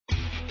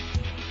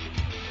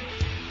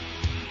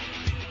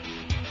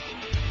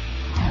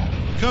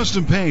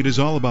Custom paint is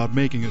all about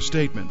making a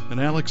statement,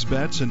 and Alex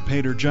Betts and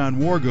painter John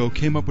Wargo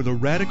came up with a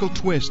radical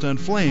twist on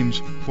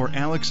flames for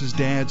Alex's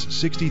dad's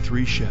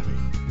 '63 Chevy.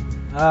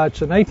 It's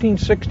a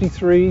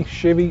 1963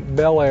 Chevy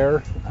Bel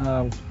Air.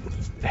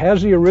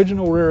 Has the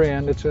original rear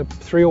end. It's a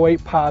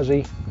 308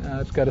 Posi.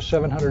 It's got a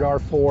 700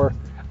 R4.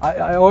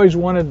 I always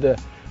wanted the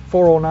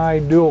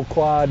 409 dual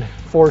quad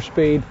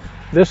 4-speed.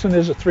 This one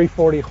is a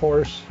 340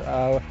 horse.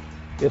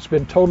 It's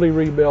been totally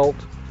rebuilt.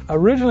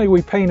 Originally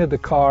we painted the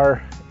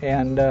car,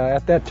 and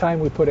at that time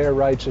we put air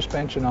ride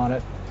suspension on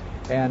it,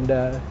 and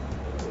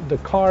the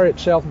car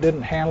itself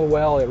didn't handle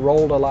well. It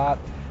rolled a lot.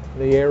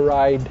 The air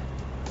ride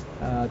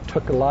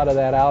took a lot of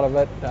that out of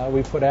it.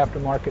 We put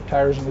aftermarket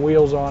tires and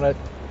wheels on it,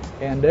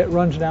 and it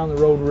runs down the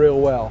road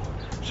real well.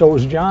 So it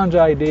was John's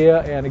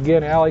idea, and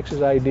again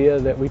Alex's idea,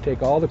 that we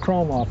take all the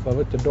chrome off of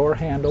it, the door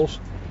handles,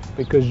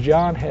 because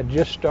John had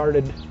just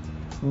started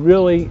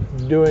really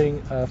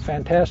doing a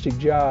fantastic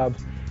job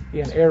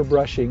in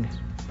airbrushing,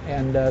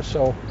 and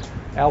so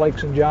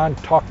Alex and John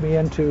talked me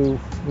into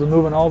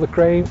removing all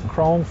the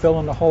chrome,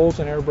 filling the holes,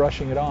 and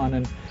airbrushing it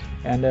on,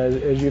 and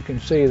as you can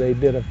see, they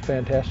did a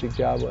fantastic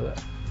job with it.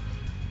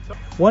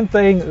 One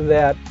thing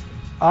that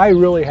I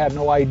really had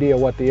no idea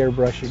what the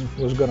airbrushing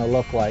was going to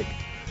look like.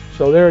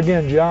 So there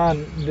again,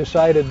 John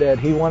decided that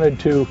he wanted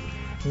to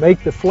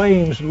make the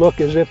flames look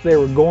as if they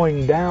were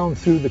going down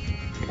through the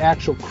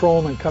actual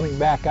chrome and coming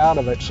back out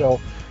of it.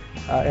 So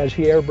as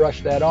he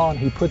airbrushed that on,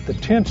 he put the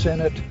tints in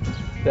it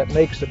that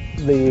makes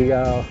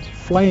the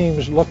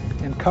flames look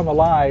and come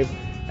alive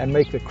and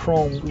make the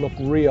chrome look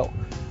real.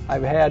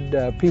 I've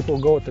had people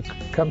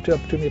come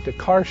up to me at the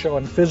car show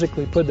and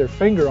physically put their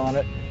finger on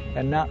it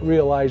and not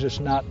realize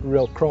it's not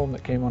real chrome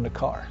that came on the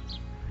car.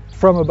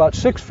 From about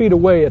 6 feet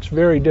away, it's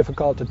very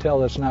difficult to tell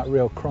that's not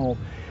real chrome.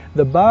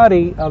 The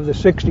body of the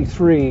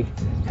 '63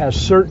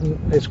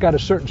 it's got a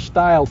certain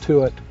style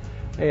to it,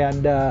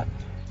 and a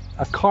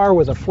car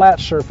with a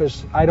flat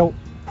surface, I don't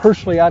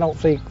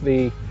think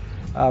the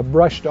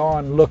brushed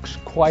on looks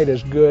quite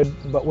as good.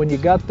 But when you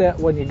got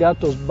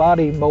those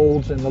body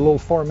molds and the little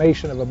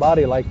formation of a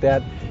body like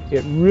that,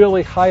 it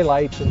really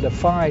highlights and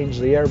defines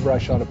the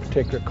airbrush on a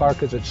particular car,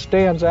 because it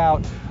stands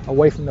out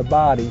away from the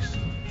bodies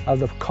of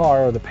the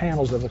car or the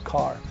panels of the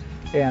car.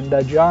 And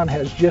John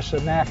has just a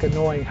knack of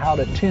knowing how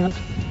to tint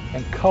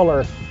and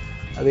color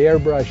the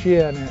airbrush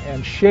in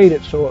and shade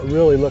it so it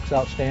really looks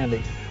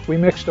outstanding. We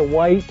mixed a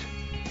white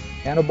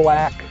and a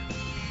black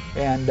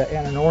and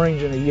an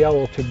orange and a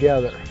yellow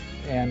together,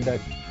 and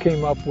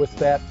came up with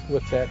that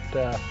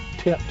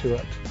tint to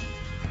it.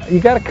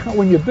 You got to,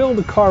 when you build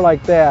a car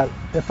like that,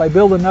 if I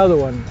build another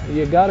one,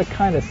 you got to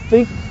kind of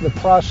think the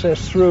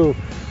process through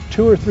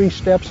 2 or 3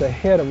 steps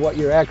ahead of what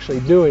you're actually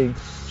doing,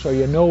 so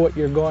you know what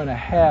you're going to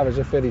have as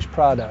a finished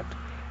product.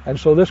 And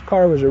so this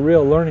car was a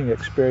real learning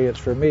experience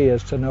for me,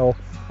 as to know,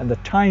 and the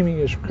timing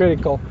is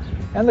critical,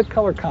 and the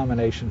color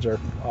combinations are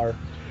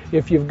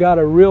if you've got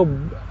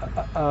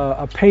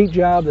a paint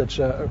job that's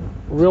a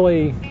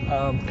really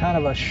kind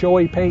of a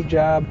showy paint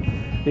job,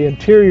 the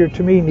interior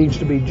to me needs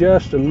to be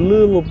just a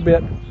little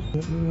bit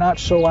not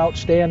so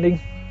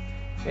outstanding,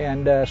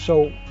 and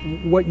so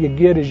what you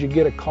get is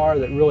a car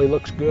that really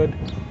looks good.